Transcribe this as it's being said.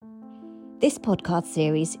This podcast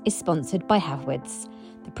series is sponsored by Havwoods,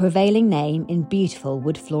 the prevailing name in beautiful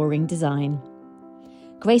wood flooring design.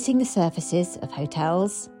 Gracing the surfaces of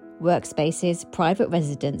hotels, workspaces, private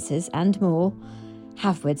residences and more,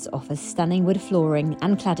 Havwoods offers stunning wood flooring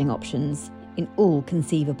and cladding options in all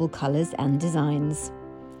conceivable colours and designs.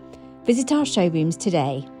 Visit our showrooms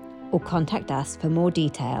today or contact us for more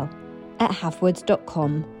detail at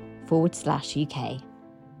havwoods.com/UK.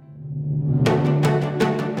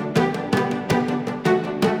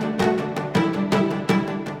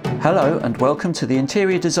 Hello and welcome to the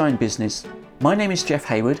Interior Design Business. My name is Jeff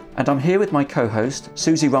Hayward and I'm here with my co-host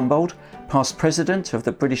Susie Rumbold, past president of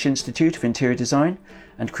the British Institute of Interior Design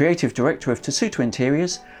and creative director of Tessuto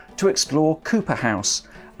Interiors, to explore Cooper House,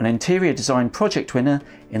 an interior design project winner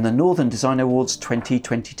in the Northern Design Awards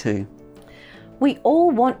 2022. We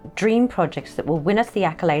all want dream projects that will win us the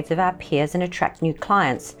accolades of our peers and attract new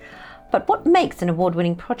clients. But what makes an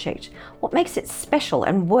award-winning project? What makes it special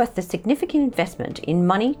and worth the significant investment in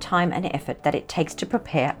money, time and effort that it takes to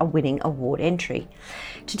prepare a winning award entry?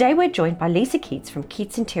 Today we're joined by Lisa Keates from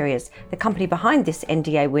Keates Interiors, the company behind this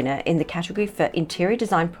NDA winner in the category for interior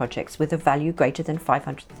design projects with a value greater than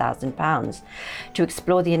 £500,000, to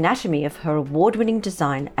explore the anatomy of her award-winning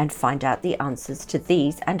design and find out the answers to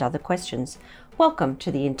these and other questions. Welcome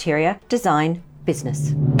to the Interior Design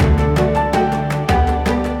Business.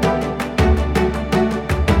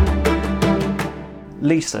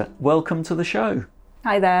 Lisa, welcome to the show.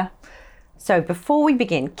 Hi there. So before we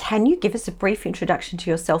begin, can you give us a brief introduction to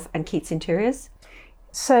yourself and Keates Interiors?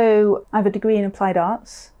 So I have a degree in applied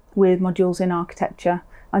arts with modules in architecture.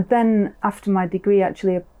 I then, after my degree,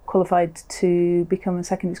 actually qualified to become a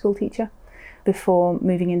secondary school teacher before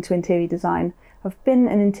moving into interior design. I've been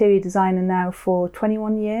an interior designer now for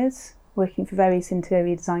 21 years, working for various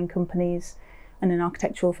interior design companies and an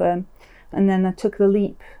architectural firm. And then I took the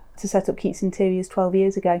leap to set up Keates Interiors 12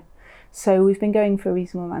 years ago. So we've been going for a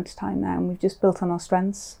reasonable amount of time now and we've just built on our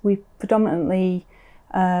strengths. We predominantly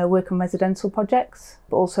work on residential projects,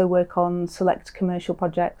 but also work on select commercial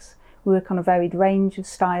projects. We work on a varied range of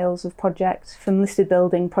styles of projects, from listed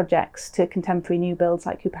building projects to contemporary new builds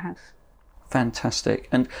like Cooper House. Fantastic.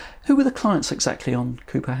 And who were the clients exactly on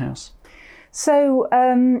Cooper House? So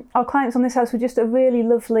our clients on this house were just a really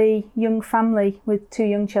lovely young family with two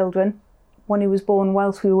young children. One who was born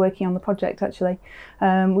whilst we were working on the project, actually.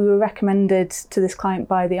 We were recommended to this client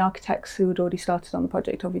by the architects who had already started on the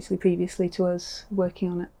project, obviously previously to us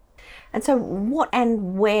working on it. And so what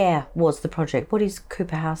and where was the project? What is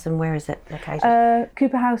Cooper House and where is it located?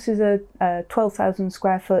 Cooper House is a 12,000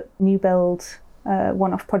 square foot new build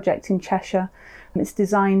one-off project in Cheshire. It's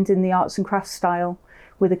designed in the arts and crafts style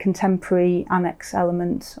with a contemporary annex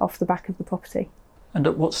element off the back of the property. And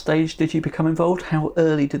at what stage did you become involved? How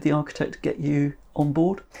early did the architect get you on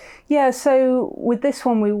board? Yeah, so with this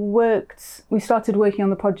one we started working on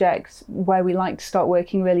the project where we like to start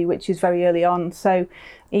working really, which is very early on. So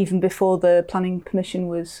even before the planning permission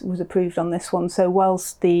was approved on this one. So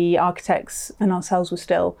whilst the architects and ourselves were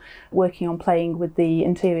still working on playing with the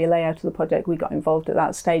interior layout of the project, we got involved at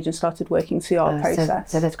that stage and started working through our process.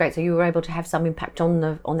 So that's great. So you were able to have some impact on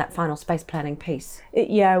that final space planning piece.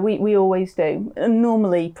 Yeah, we always do. And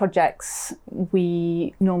normally projects,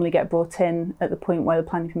 we normally get brought in at the point where the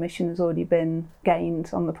planning permission has already been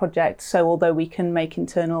gained on the project. So although we can make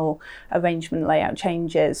internal arrangement layout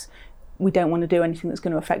changes, we don't want to do anything that's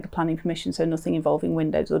going to affect the planning permission, so nothing involving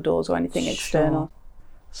windows or doors or anything external.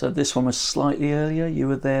 So this one was slightly earlier, you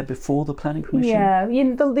were there before the planning permission? Yeah,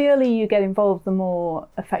 the earlier you get involved, the more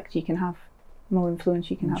effect you can have, more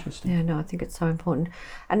influence you can have. Yeah, no, I think it's so important.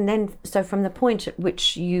 And then, so from the point at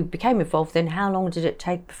which you became involved, then how long did it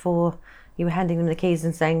take before you were handing them the keys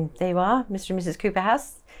and saying, there you are, Mr. and Mrs. Cooper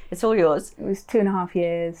House, it's all yours? It was 2.5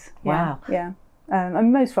 years. Wow. Yeah.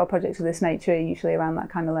 And most of our projects of this nature are usually around that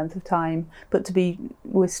kind of length of time. But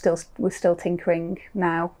we're still tinkering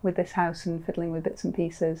now with this house and fiddling with bits and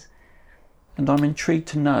pieces. And I'm intrigued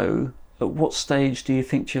to know, at what stage do you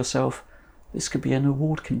think to yourself, this could be an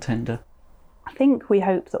award contender? I think we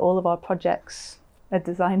hope that all of our projects are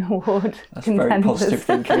design award That's contenders. Very positive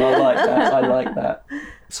thinking. I like that.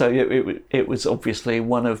 So it was obviously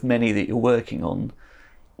one of many that you're working on.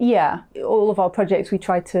 Yeah, all of our projects we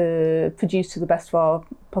try to produce to the best of our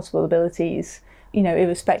possible abilities. You know,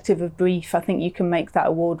 irrespective of brief, I think you can make that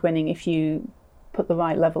award winning if you put the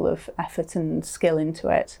right level of effort and skill into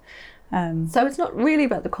it. So it's not really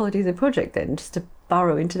about the quality of the project then, just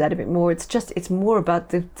burrow into that a bit more. It's more about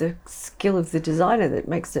the skill of the designer that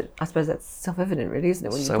makes it, I suppose that's self-evident really, isn't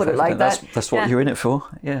it, when you put it like that? That's what you're in it for,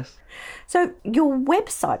 yes. So your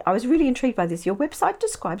website, I was really intrigued by this. Your website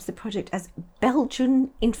describes the project as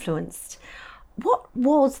Belgian influenced. What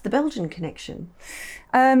was the Belgian connection?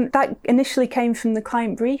 That initially came from the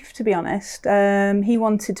client brief, to be honest. He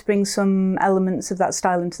wanted to bring some elements of that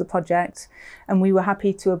style into the project, and we were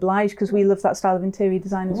happy to oblige because we love that style of interior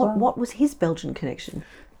design as well. What was his Belgian connection?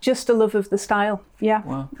 Just a love of the style, yeah,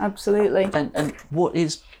 Wow. Absolutely. And what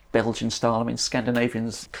is Belgian style? I mean,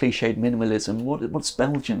 Scandinavians cliched minimalism. What's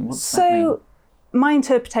Belgian? What's that mean? My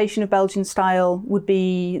interpretation of Belgian style would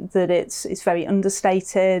be that it's very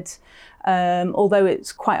understated, although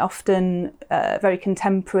it's quite often very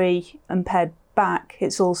contemporary and pared back.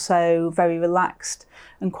 It's also very relaxed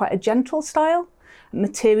and quite a gentle style.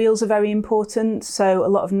 Materials are very important, so a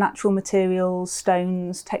lot of natural materials,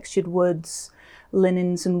 stones, textured woods,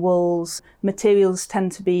 linens and wools. Materials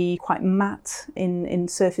tend to be quite matte in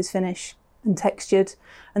surface finish and textured,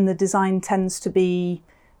 and the design tends to be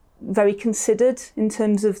very considered in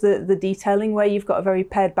terms of the detailing, where you've got a very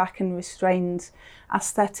pared back and restrained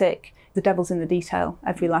aesthetic. The devil's in the detail.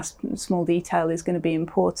 Every last small detail is going to be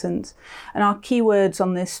important. And our keywords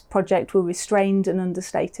on this project were restrained and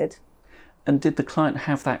understated. And did the client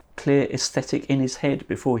have that clear aesthetic in his head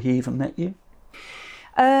before he even met you?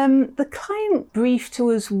 The client brief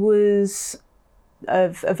to us was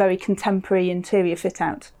of a very contemporary interior fit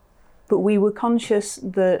out, but we were conscious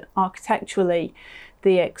that architecturally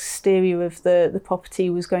the exterior of the property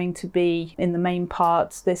was going to be, in the main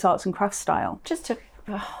part, this arts and crafts style. Just to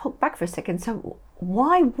hook back for a second, so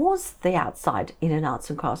why was the outside in an arts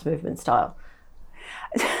and crafts movement style?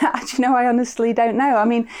 Actually, no, I honestly don't know. I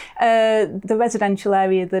mean, the residential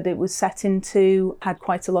area that it was set into had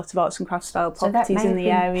quite a lot of arts and crafts style properties in the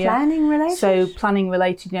area. Planning related? So planning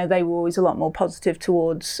related, they were always a lot more positive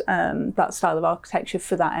towards that style of architecture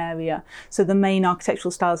for that area. So the main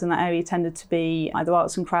architectural styles in that area tended to be either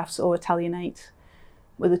arts and crafts or Italianate,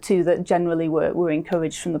 were the two that generally were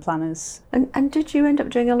encouraged from the planners. And did you end up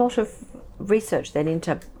doing a lot of research then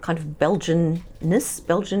into kind of Belgian-ness,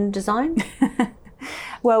 Belgian design?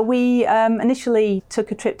 Well, we initially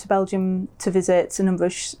took a trip to Belgium to visit a number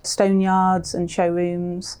of stone yards and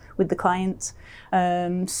showrooms with the client.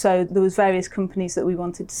 So there was various companies that we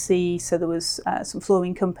wanted to see. So there was some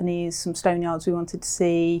flooring companies, some stone yards we wanted to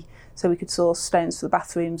see, so we could source stones for the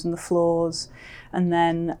bathrooms and the floors, and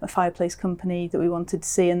then a fireplace company that we wanted to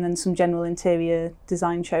see, and then some general interior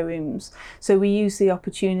design showrooms. So we used the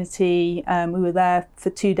opportunity. We were there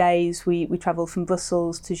for 2 days. We travelled from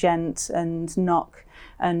Brussels to Ghent and Knock,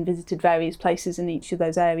 and visited various places in each of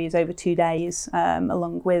those areas over 2 days,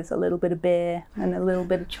 along with a little bit of beer and a little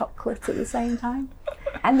bit of chocolate at the same time.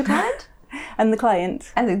 And the client? And the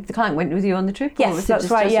client. And the client went with you on the trip? Yes, that's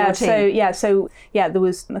right. Yeah. So there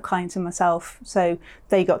was the client and myself. So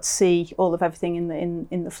they got to see all of everything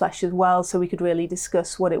in the flesh as well. So we could really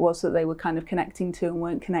discuss what it was that they were kind of connecting to and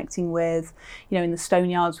weren't connecting with. In the stone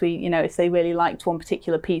yards, we, if they really liked one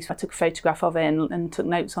particular piece, I took a photograph of it and took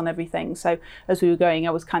notes on everything. So as we were going,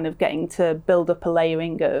 I was kind of getting to build up a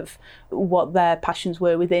layering of what their passions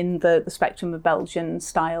were within the spectrum of Belgian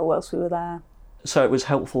style whilst we were there. So it was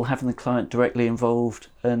helpful having the client directly involved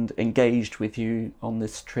and engaged with you on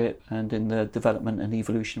this trip and in the development and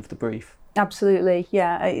evolution of the brief. Absolutely,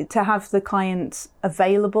 yeah. To have the client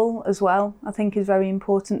available as well, I think, is very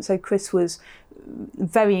important. So Chris was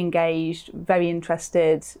very engaged, very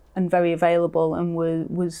interested and very available, and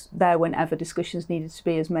was there whenever discussions needed to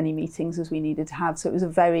be, as many meetings as we needed to have. So it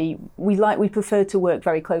was we prefer to work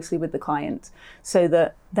very closely with the client so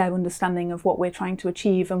that their understanding of what we're trying to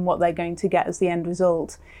achieve and what they're going to get as the end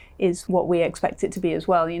result is what we expect it to be as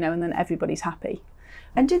well, and then everybody's happy.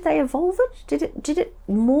 And did they evolve it? Did it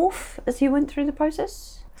morph as you went through the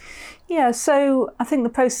process? Yeah, so I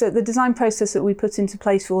think the design process that we put into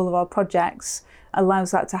place for all of our projects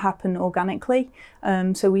allows that to happen organically.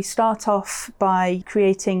 So we start off by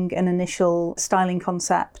creating an initial styling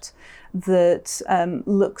concept that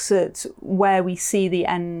looks at where we see the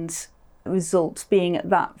end result being at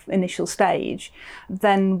that initial stage.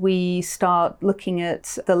 Then we start looking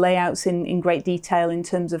at the layouts in great detail in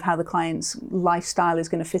terms of how the client's lifestyle is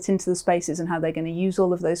going to fit into the spaces and how they're going to use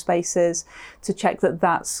all of those spaces to check that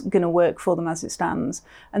that's going to work for them as it stands.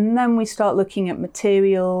 And then we start looking at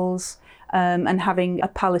materials, and having a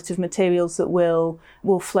palette of materials that will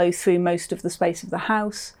flow through most of the space of the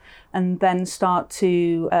house, and then start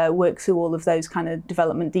to work through all of those kind of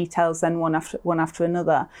development details, then one after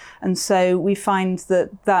another. And so we find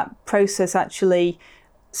that process actually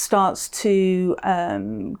starts to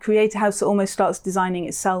create a house that almost starts designing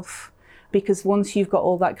itself, because once you've got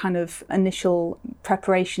all that kind of initial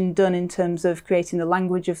preparation done in terms of creating the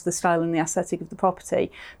language of the style and the aesthetic of the property,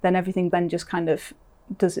 then everything then just kind of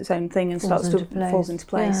does its own thing and falls into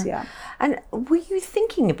place. Yeah. And were you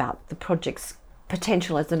thinking about the project's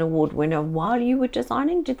potential as an award winner while you were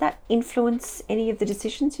designing? Did that influence any of the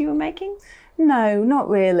decisions you were making? No, not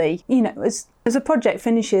really. As a project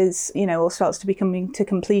finishes, or starts to be coming to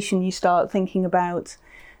completion, you start thinking about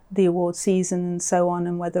the award season and so on,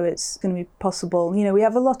 and whether it's going to be possible. We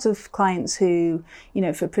have a lot of clients who,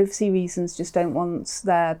 for privacy reasons, just don't want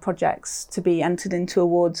their projects to be entered into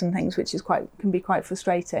awards and things, which can be quite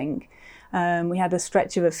frustrating. We had a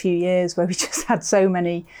stretch of a few years where we just had so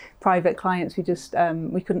many private clients,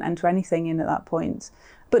 we couldn't enter anything in at that point.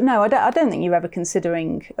 But no, I don't think you're ever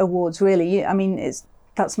considering awards, really.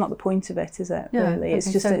 That's not the point of it, is it? No, really, okay.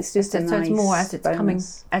 It's just a nice so it's more as it's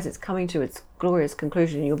bonus. coming to its glorious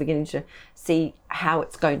conclusion. You're beginning to see how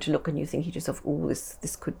it's going to look, and you're thinking to yourself, "Oh,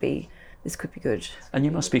 this could be good." And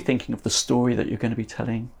you must be thinking of the story that you're going to be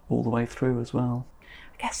telling all the way through as well.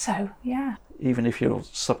 I guess so. Yeah. Even if you're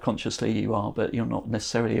subconsciously you are, but you're not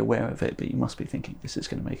necessarily aware of it, but you must be thinking this is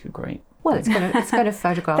going to make a great. Well, it's going to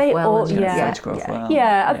photograph well.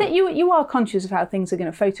 Yeah, I think you are conscious of how things are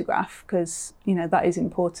going to photograph, because that is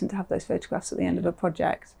important to have those photographs at the end of a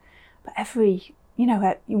project. But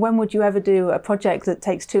when would you ever do a project that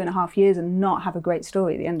takes 2.5 years and not have a great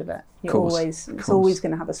story at the end of it? It's always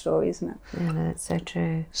going to have a story, isn't it? Yeah, no, that's so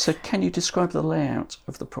true. So can you describe the layout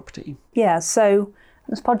of the property? Yeah, so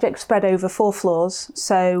this project spread over 4 floors.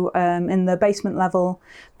 So in the basement level,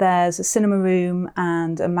 there's a cinema room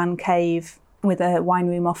and a man cave with a wine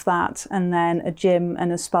room off that, and then a gym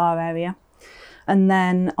and a spa area. And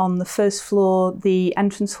then on the first floor, the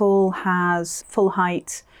entrance hall has full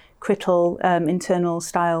height Crittall internal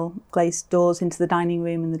style glazed doors into the dining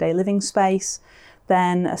room and the day living space.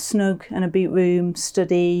 Then a snug and a boot room,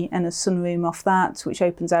 study and a sunroom off that, which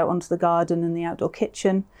opens out onto the garden and the outdoor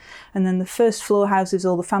kitchen. And then the first floor houses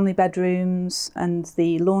all the family bedrooms and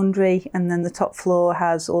the laundry, and then the top floor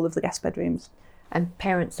has all of the guest bedrooms. And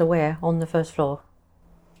parents are where on the first floor?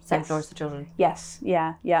 Same floor as the children? Yes,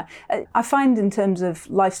 yeah. I find in terms of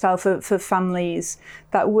lifestyle for families,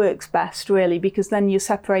 that works best, really, because then you're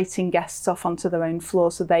separating guests off onto their own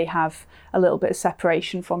floor, so they have a little bit of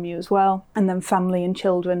separation from you as well. And then family and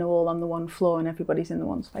children are all on the one floor and everybody's in the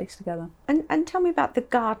one space together. And tell me about the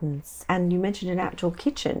gardens. And you mentioned an outdoor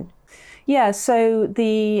kitchen. Yeah, so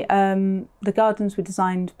the gardens were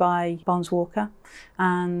designed by Barnes Walker,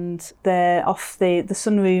 and they're off the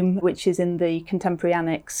sunroom, which is in the contemporary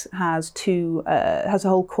annex, has a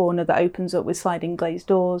whole corner that opens up with sliding glazed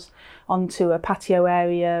doors onto a patio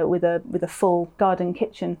area with a full garden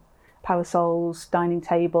kitchen, parasols, dining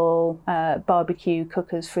table, barbecue,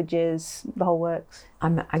 cookers, fridges, the whole works.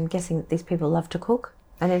 I'm guessing that these people love to cook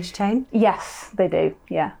and entertain? Yes, they do,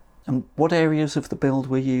 yeah. And what areas of the build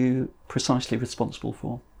were you precisely responsible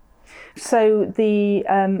for? So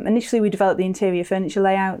initially we developed the interior furniture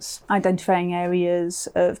layouts, identifying areas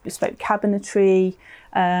of bespoke cabinetry,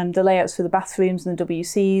 the layouts for the bathrooms and the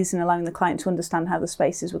WCs, and allowing the client to understand how the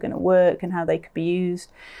spaces were going to work and how they could be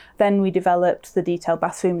used. Then we developed the detailed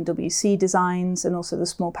bathroom and WC designs, and also the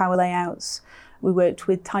small power layouts. We worked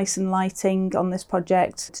with Tyson Lighting on this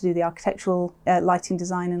project to do the architectural lighting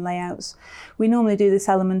design and layouts. We normally do this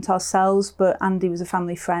element ourselves, but Andy was a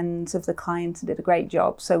family friend of the client and did a great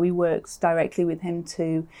job. So we worked directly with him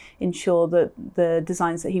to ensure that the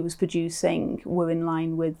designs that he was producing were in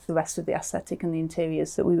line with the rest of the aesthetic and the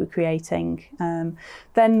interiors that we were creating.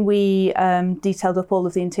 Then we detailed up all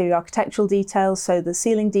of the interior architectural details. So the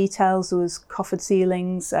ceiling details, there was coffered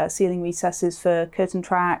ceilings, ceiling recesses for curtain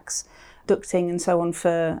tracks, ducting and so on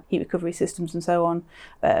for heat recovery systems and so on.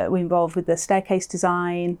 We're involved with the staircase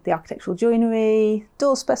design, the architectural joinery,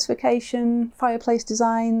 door specification, fireplace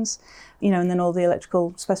designs, and then all the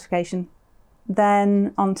electrical specification.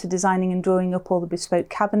 Then on to designing and drawing up all the bespoke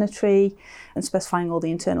cabinetry and specifying all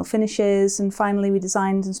the internal finishes. And finally, we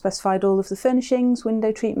designed and specified all of the furnishings,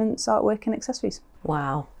 window treatments, artwork and accessories.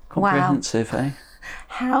 Wow. Comprehensive, eh?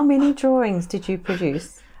 How many drawings did you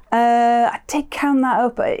produce? I did count that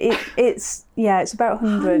up. It's about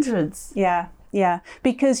 100. Hundreds. Yeah.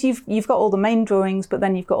 Because you've got all the main drawings, but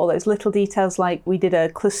then you've got all those little details. Like we did a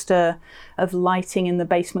cluster of lighting in the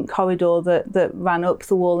basement corridor that ran up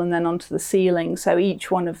the wall and then onto the ceiling. So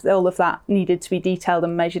each one of all of that needed to be detailed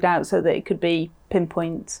and measured out so that it could be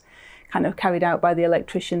pinpoint, kind of carried out by the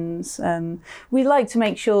electricians. We like to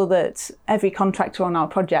make sure that every contractor on our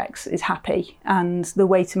projects is happy, and the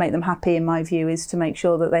way to make them happy, in my view, is to make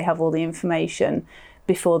sure that they have all the information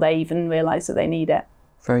before they even realise that they need it.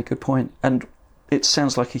 Very good point. And it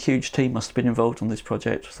sounds like a huge team must have been involved on this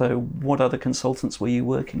project. So what other consultants were you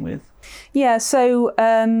working with? Yeah, so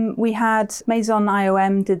we had Maison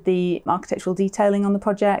IOM did the architectural detailing on the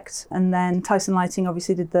project, and then Tyson Lighting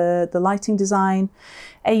obviously did the lighting design.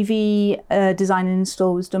 AV design and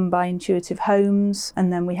install was done by Intuitive Homes,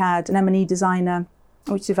 and then we had an M&E designer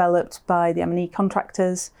which developed by the M&E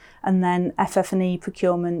contractors, and then FF&E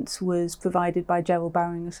procurement was provided by Gerald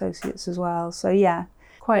Bowering Associates as well. So yeah,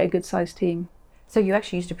 quite a good sized team. So you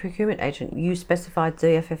actually used a procurement agent. You specified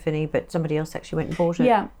the FF&E, but somebody else actually went and bought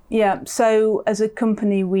it. Yeah. So as a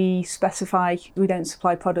company, we specify. We don't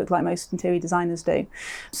supply product like most interior designers do.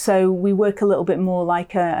 So we work a little bit more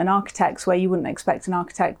like an architect's, where you wouldn't expect an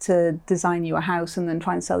architect to design you a house and then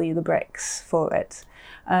try and sell you the bricks for it.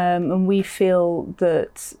 And we feel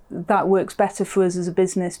that works better for us as a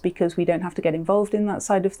business because we don't have to get involved in that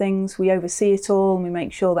side of things. We oversee it all and we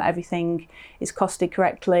make sure that everything is costed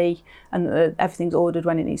correctly and that everything's ordered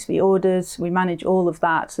when it needs to be ordered. We manage all of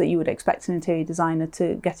that you would expect an interior designer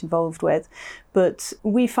to get involved with. But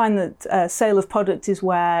we find that sale of product is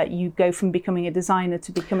where you go from becoming a designer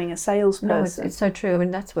to becoming a salesperson. No, it's so true. I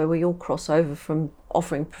mean, that's where we all cross over from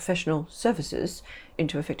offering professional services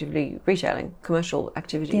into effectively retailing, commercial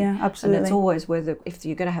activity. Yeah, absolutely. And it's always where if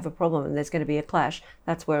you're going to have a problem and there's going to be a clash,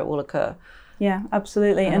 that's where it will occur. Yeah,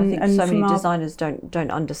 absolutely. And I think so many designers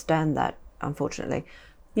don't understand that, unfortunately.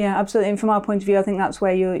 Yeah, absolutely. And from our point of view, I think that's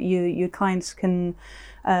where your clients can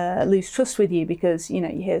lose trust with you, because you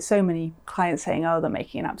hear so many clients saying, "Oh, they're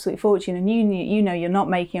making an absolute fortune," and you know you're not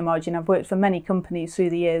making a margin. I've worked for many companies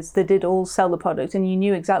through the years that did all sell the product, and you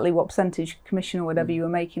knew exactly what percentage commission or whatever you were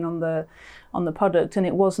making on the product, and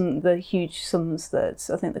it wasn't the huge sums that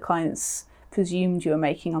I think the clients presumed you were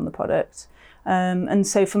making on the product. And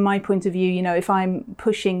so from my point of view, if I'm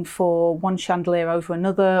pushing for one chandelier over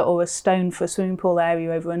another or a stone for a swimming pool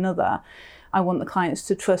area over another, I want the clients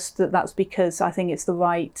to trust that that's because I think it's the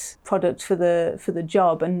right product for the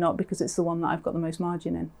job, and not because it's the one that I've got the most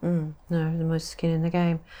margin in. No, the most skin in the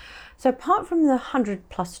game. So apart from the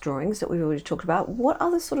 100+ drawings that we've already talked about, what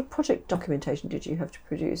other sort of project documentation did you have to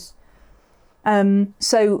produce?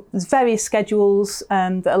 So there's various schedules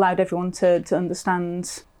that allowed everyone to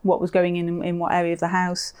understand what was going in what area of the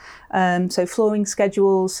house. So flooring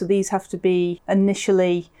schedules, so these have to be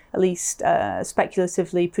initially at least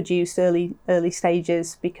speculatively produced early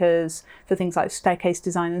stages, because for things like staircase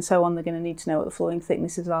design and so on, they're going to need to know what the flooring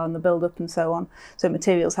thicknesses are and the build-up and so on. So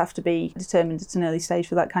materials have to be determined at an early stage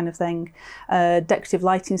for that kind of thing. Decorative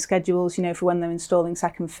lighting schedules, for when they're installing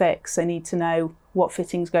second fix, they need to know what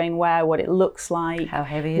fitting's going where, what it looks like, how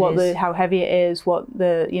heavy it is, what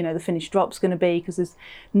the finished drop's going to be, because there's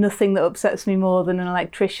nothing that upsets me more than an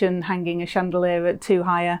electrician hanging a chandelier at too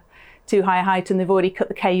high a height and they've already cut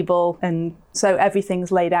the cable, and so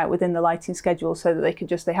everything's laid out within the lighting schedule so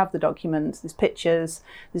that they have the documents, there's pictures,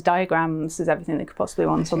 there's diagrams, there's everything they could possibly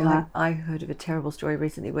want on there. I heard of a terrible story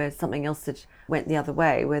recently where something else that went the other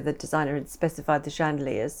way, where the designer had specified the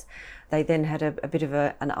chandeliers. They then had a bit of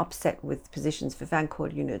an upset with positions for fan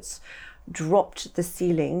coil units, dropped the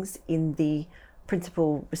ceilings in the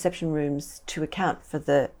principal reception rooms to account for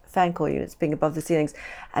the fan coil units being above the ceilings,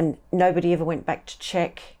 and nobody ever went back to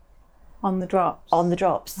check on the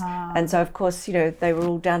drops. Ah. And so, of course, they were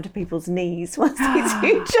all down to people's knees once these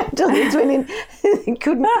huge chandeliers went in. You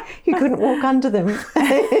couldn't walk under them.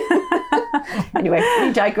 Anyway,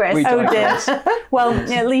 we digress. Oh dear. Well,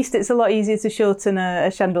 at least it's a lot easier to shorten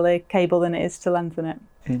a chandelier cable than it is to lengthen it.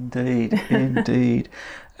 Indeed, indeed.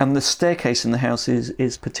 And the staircase in the house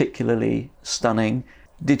is particularly stunning.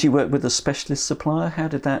 Did you work with a specialist supplier? How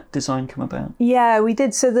did that design come about? Yeah, we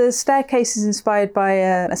did. So the staircase is inspired by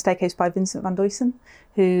a staircase by Vincent van Duysen,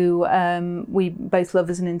 who we both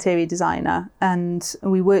love as an interior designer. And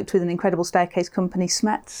we worked with an incredible staircase company,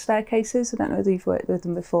 Smet Staircases. I don't know whether you've worked with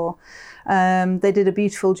them before. They did a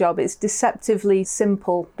beautiful job. It's deceptively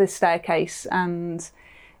simple, this staircase, and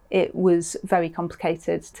it was very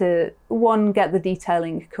complicated to, one, get the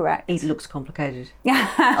detailing correct. It looks complicated.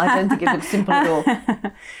 I don't think it looks simple at all.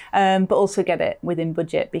 But also get it within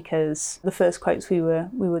budget, because the first quotes we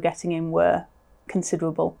were getting in were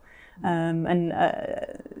considerable. And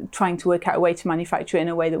trying to work out a way to manufacture it in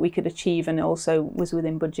a way that we could achieve and it also was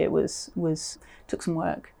within budget took some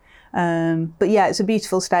work. But yeah, it's a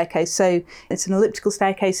beautiful staircase. So it's an elliptical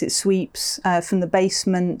staircase. It sweeps from the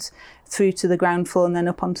basement through to the ground floor and then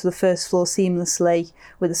up onto the first floor seamlessly,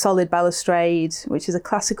 with a solid balustrade, which is a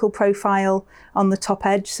classical profile on the top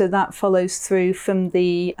edge. So that follows through from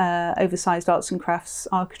the oversized arts and crafts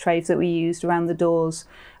architraves that we used around the doors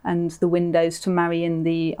and the windows to marry in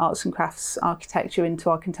the arts and crafts architecture into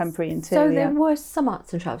our contemporary interior. So there were some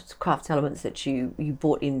arts and crafts elements that you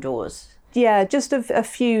bought indoors? Yeah, just a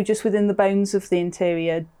few just within the bones of the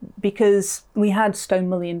interior, because we had stone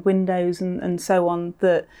mullioned windows and so on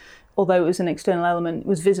that, although it was an external element,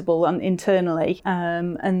 was visible internally.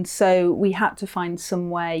 And so we had to find some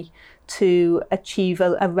way to achieve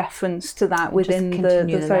a reference to that within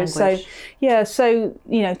the throw. So, yeah, so,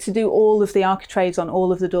 to do all of the architraves on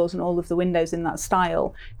all of the doors and all of the windows in that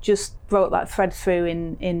style just brought that thread through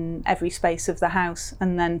in every space of the house.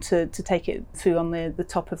 And then to take it through on the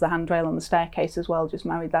top of the handrail on the staircase as well, just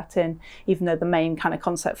married that in, even though the main kind of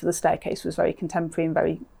concept for the staircase was very contemporary and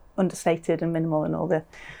very understated and minimal and all the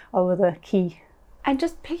other key. And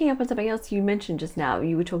just picking up on something else you mentioned just now,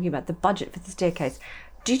 you were talking about the budget for the staircase.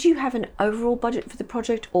 Did you have an overall budget for the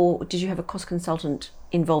project, or did you have a cost consultant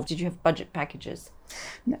involved? Did you have budget packages?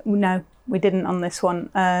 No, we didn't on this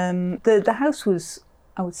one. The house was,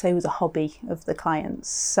 I would say, was a hobby of the client's.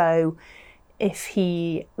 So if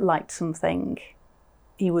he liked something,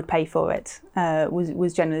 he would pay for it,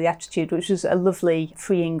 was generally the attitude, which was a lovely,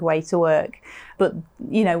 freeing way to work. But,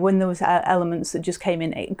 when there was elements that just came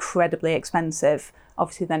in incredibly expensive,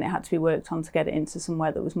 obviously then it had to be worked on to get it into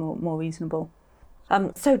somewhere that was more reasonable.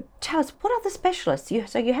 So tell us, what other specialists? You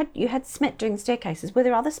had Smet doing staircases. Were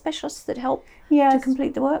there other specialists that helped to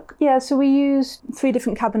complete the work? Yeah, so we used 3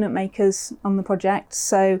 different cabinet makers on the project.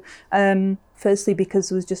 So firstly, because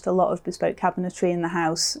there was just a lot of bespoke cabinetry in the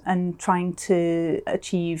house, and trying to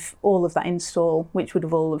achieve all of that install, which would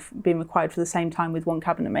have all have been required for the same time with one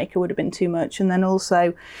cabinet maker, would have been too much. And then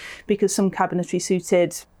also because some cabinetry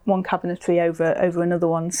suited one cabinetry over another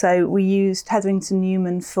one. So we used Hetherington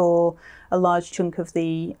Newman for a large chunk of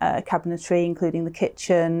the cabinetry, including the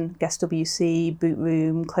kitchen, guest WC, boot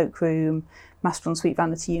room, cloakroom, master ensuite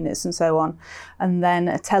vanity units and so on. And then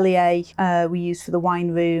Atelier we used for the wine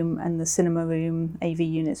room and the cinema room, AV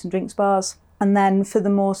units and drinks bars. And then for the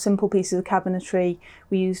more simple pieces of cabinetry,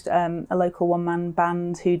 we used a local one-man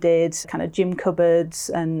band who did kind of gym cupboards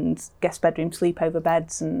and guest bedroom sleepover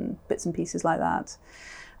beds and bits and pieces like that.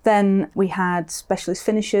 Then we had specialist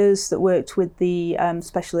finishers that worked with the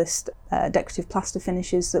specialist decorative plaster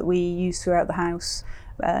finishes that we used throughout the house.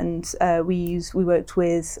 And we worked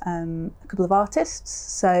with a couple of artists.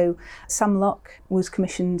 So Sam Locke was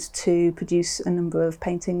commissioned to produce a number of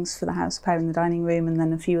paintings for the house, a pair in the dining room and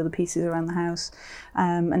then a few other pieces around the house.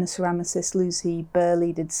 And a ceramicist, Lucy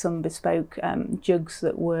Burley, did some bespoke jugs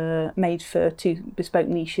that were made for 2 bespoke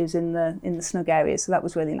niches in the snug area. So that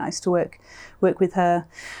was really nice to work with her.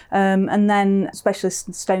 And then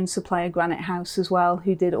specialist stone supplier Granite House as well,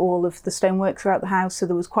 who did all of the stonework throughout the house. So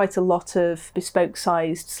there was quite a lot of bespoke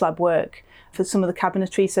sized slab work for some of the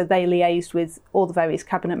cabinetry, so they liaised with all the various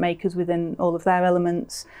cabinet makers within all of their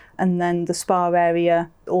elements. And then the spa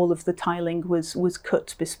area, all of the tiling was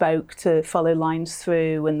cut bespoke to follow lines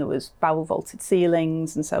through, and there was barrel vaulted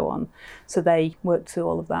ceilings and so on. So they worked through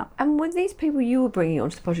all of that. And were these people you were bringing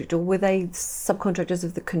onto the project, or were they subcontractors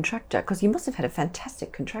of the contractor? Because you must have had a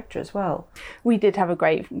fantastic contractor as well. We did have a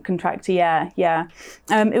great contractor, yeah.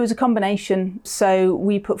 It was a combination. So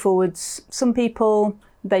we put forward some people,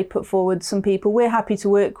 they put forward some people. We're happy to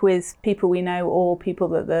work with people we know or people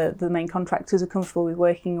that the main contractors are comfortable with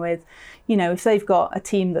working with. If they've got a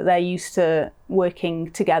team that they're used to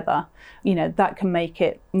working together, that can make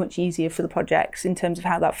it much easier for the projects in terms of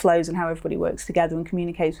how that flows and how everybody works together and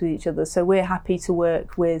communicates with each other. So we're happy to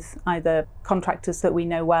work with either contractors that we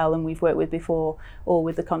know well and we've worked with before, or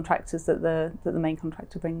with the contractors that the main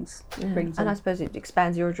contractor brings in. And I suppose it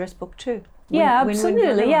expands your address book too. Yeah,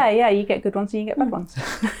 absolutely. Yeah, you get good ones and you get bad ones.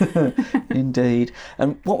 Indeed.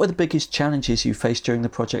 And what were the biggest challenges you faced during the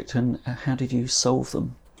project, and how did you solve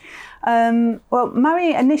them? Well,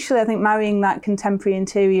 I think marrying that contemporary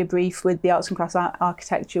interior brief with the arts and crafts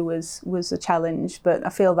architecture was a challenge, but I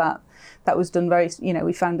feel that was done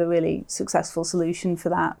we found a really successful solution for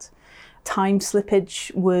that. Time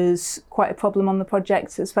slippage was quite a problem on the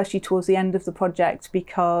project, especially towards the end of the project,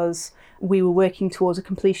 because we were working towards a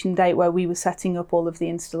completion date where we were setting up all of the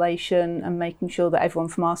installation and making sure that everyone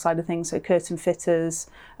from our side of things, so curtain fitters,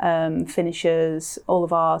 finishers, all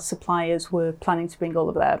of our suppliers were planning to bring all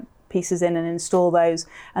of their pieces in and install those,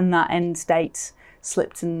 and that end date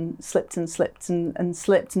slipped and slipped and slipped and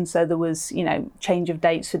slipped, and so there was, you know, change of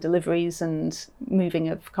dates for deliveries and moving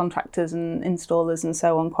of contractors and installers and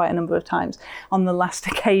so on quite a number of times. On the last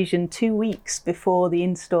occasion, 2 weeks before the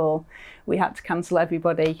install, we had to cancel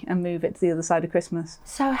everybody and move it to the other side of Christmas.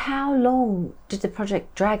 So how long did the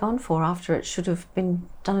project drag on for after it should have been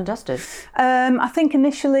done and dusted? I think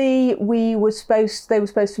initially they were supposed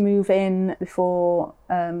to move in before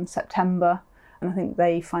September, and I think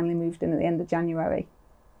they finally moved in at the end of January.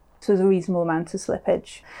 So there's a reasonable amount of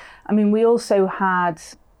slippage. I mean, we also had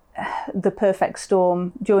the perfect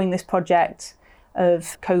storm during this project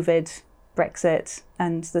of COVID, Brexit,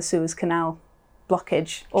 and the Suez Canal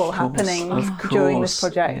blockage all happening during this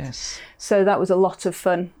project. Yes. So that was a lot of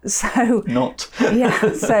fun. So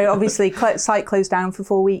so obviously site closed down for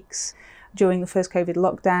 4 weeks during the first COVID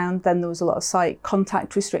lockdown. Then there was a lot of site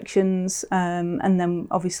contact restrictions, and then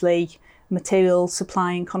obviously material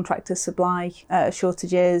supply and contractor supply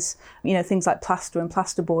shortages. You know, things like plaster and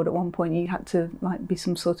plasterboard. At one point you had to be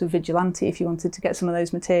some sort of vigilante if you wanted to get some of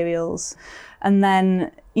those materials. And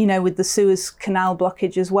then, you know, with the Suez Canal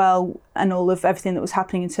blockage as well, and all of everything that was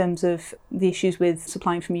happening in terms of the issues with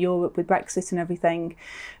supplying from Europe with Brexit and everything,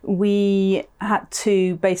 we had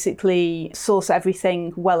to basically source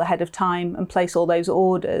everything well ahead of time and place all those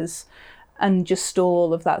orders and just store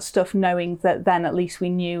all of that stuff, knowing that then at least we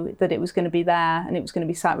knew that it was going to be there and it was going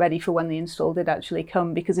to be sat ready for when the install did actually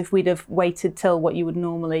come. Because if we'd have waited till what you would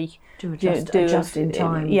normally do just in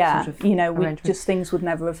time, yeah, sort of, you know, things would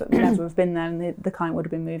never have been there, and the client would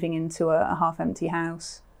have been moving into a half-empty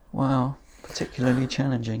house. Wow, particularly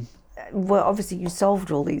challenging. Well, obviously you solved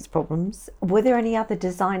all these problems. Were there any other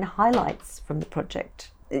design highlights from the project?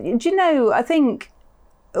 Do you know, I think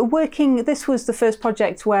this was the first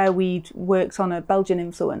project where we'd worked on a Belgian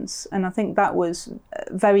influence, and I think that was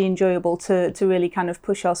very enjoyable to really kind of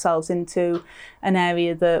push ourselves into an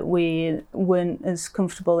area that we weren't as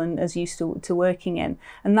comfortable and as used to working in,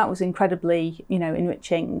 and that was incredibly, you know,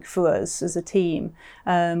 enriching for us as a team.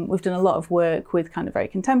 We've done a lot of work with kind of very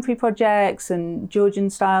contemporary projects and Georgian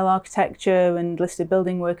style architecture and listed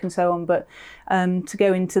building work and so on, but to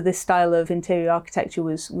go into this style of interior architecture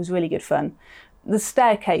was really good fun. The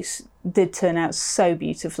staircase did turn out so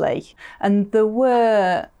beautifully, and there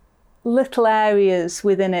were little areas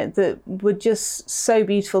within it that were just so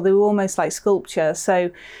beautiful. They were almost like sculpture. So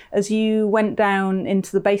as you went down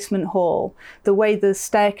into the basement hall, the way the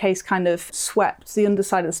staircase kind of swept, the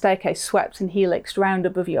underside of the staircase swept and helixed round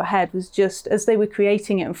above your head, was just, as they were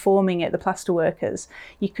creating it and forming it, the plaster workers,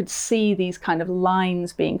 you could see these kind of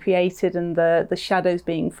lines being created and the shadows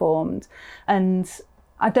being formed. And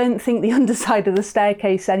I don't think the underside of the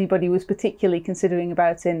staircase anybody was particularly considering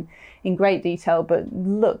about in great detail, but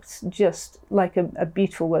looked just like a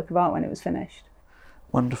beautiful work of art when it was finished.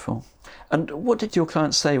 Wonderful. And what did your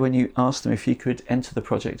clients say when you asked them if you could enter the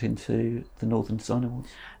project into the Northern Design Awards?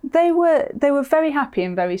 They were very happy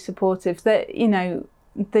and very supportive. That, you know,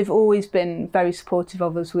 they've always been very supportive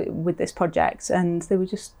of us with this project, and they were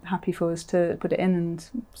just happy for us to put it in and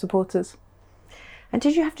support us. And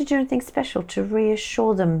did you have to do anything special to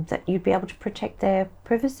reassure them that you'd be able to protect their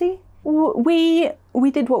privacy? We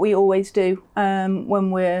did what we always do when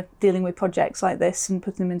we're dealing with projects like this and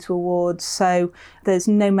putting them into awards. So there's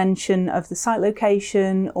no mention of the site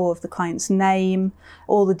location or of the client's name.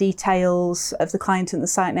 All the details of the client and the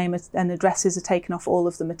site name and addresses are taken off all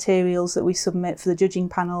of the materials that we submit for the judging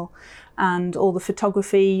panel, and all the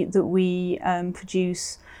photography that we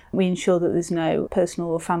produce. We ensure that there's no personal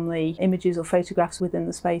or family images or photographs within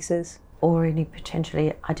the spaces. Or any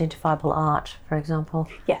potentially identifiable art, for example.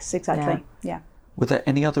 Yes, exactly. Yeah. Were there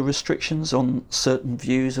any other restrictions on certain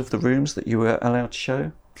views of the rooms that you were allowed to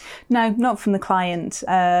show? No, not from the client.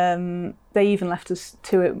 They even left us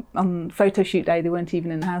to it on photo shoot day. They weren't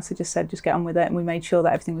even in the house. They just said, just get on with it. And we made sure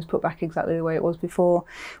that everything was put back exactly the way it was before.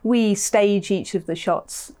 We stage each of the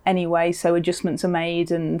shots anyway, so adjustments are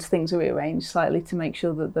made and things are rearranged slightly to make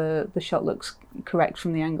sure that the shot looks correct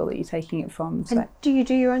from the angle that you're taking it from. So. And do you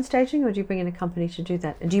do your own staging, or do you bring in a company to do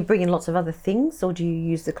that? And do you bring in lots of other things, or do you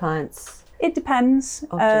use the client's? It depends.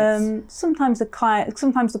 Sometimes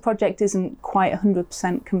the project isn't quite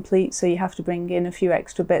 100% complete, so you have to bring in a few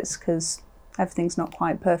extra bits because everything's not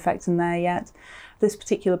quite perfect in there yet. This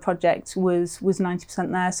particular project was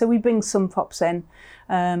 90% there, so we bring some props in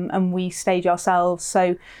and we stage ourselves.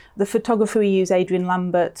 So the photographer we use, Adrian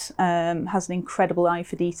Lambert, has an incredible eye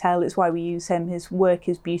for detail. It's why we use him. His work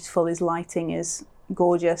is beautiful, his lighting is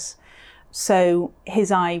gorgeous. So his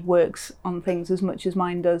eye works on things as much as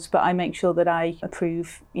mine does, but I make sure that I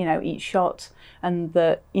approve, each shot, and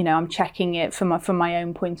that, I'm checking it from my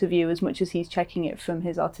own point of view as much as he's checking it from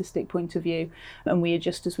his artistic point of view, and we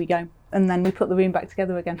adjust as we go. And then we put the room back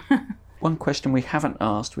together again. One question we haven't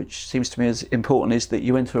asked, which seems to me as important, is that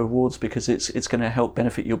you enter awards because it's going to help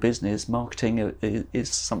benefit your business. Marketing is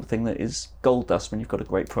something that is gold dust when you've got a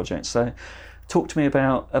great project. So talk to me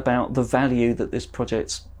about the value that this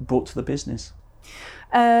project's brought to the business.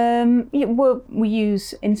 We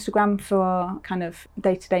use Instagram for our kind of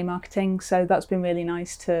day-to-day marketing, so that's been really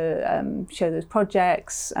nice to show those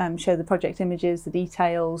projects, show the project images, the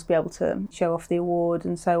details, be able to show off the award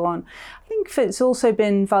and so on. I think it's also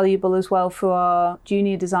been valuable as well for our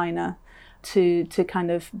junior designer to kind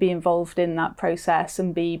of be involved in that process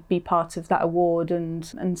and be part of that award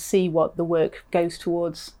and see what the work goes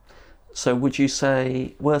towards. So would you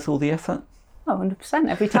say worth all the effort? Oh, 100%,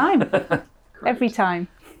 every time. Every time.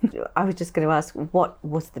 I was just going to ask, what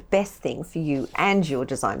was the best thing for you and your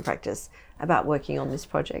design practice about working on this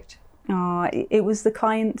project? It was the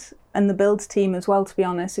client and the build team as well, to be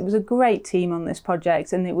honest. It was a great team on this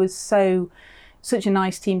project, and it was such a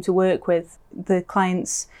nice team to work with. The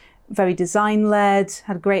clients, very design-led,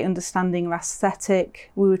 had a great understanding of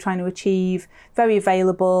aesthetic we were trying to achieve, very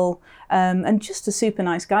available, and just a super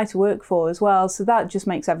nice guy to work for as well. So that just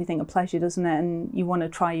makes everything a pleasure, doesn't it? And you want to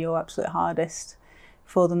try your absolute hardest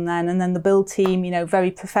for them then. And then the build team,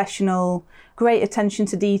 very professional, great attention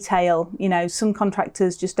to detail. Some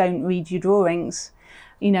contractors just don't read your drawings,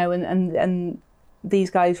 and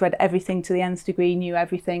these guys read everything to the nth degree, knew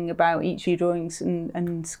everything about each of your drawings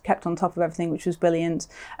and kept on top of everything, which was brilliant.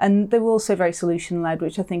 And they were also very solution-led,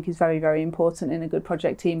 which I think is very, very important in a good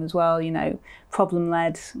project team as well.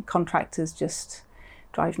 Problem-led contractors just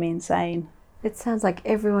drive me insane. It sounds like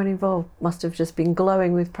everyone involved must have just been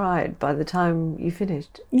glowing with pride by the time you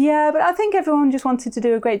finished. Yeah, but I think everyone just wanted to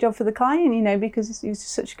do a great job for the client, because he was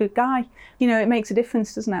just such a good guy. It makes a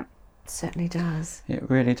difference, doesn't it? It certainly does. It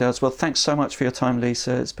really does. Well, thanks so much for your time,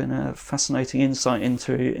 Lisa. It's been a fascinating insight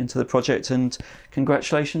into the project, and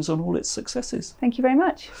congratulations on all its successes. Thank you very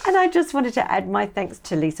much. And I just wanted to add my thanks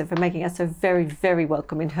to Lisa for making us so very, very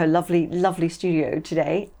welcome in her lovely, lovely studio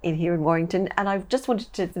today here in Warrington. And I just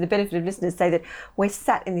wanted to, for the benefit of listeners, say that we're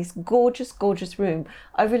sat in this gorgeous, gorgeous room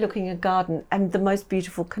overlooking a garden and the most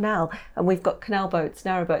beautiful canal. And we've got canal boats,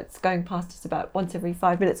 narrowboats, going past us about once every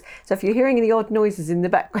 5 minutes. So if you're hearing any odd noises in the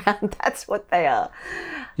background, that's what they are.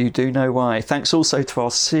 You do know why. Thanks also to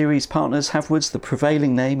our series partners, Havwoods, the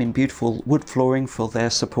prevailing name in beautiful wood flooring, for their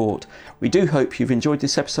support. We do hope you've enjoyed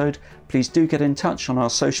this episode. Please do get in touch on our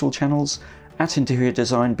social channels at Interior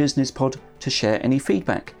Design Business Pod to share any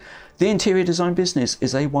feedback. The Interior Design Business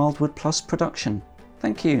is a Wildwood Plus production.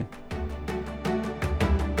 Thank you.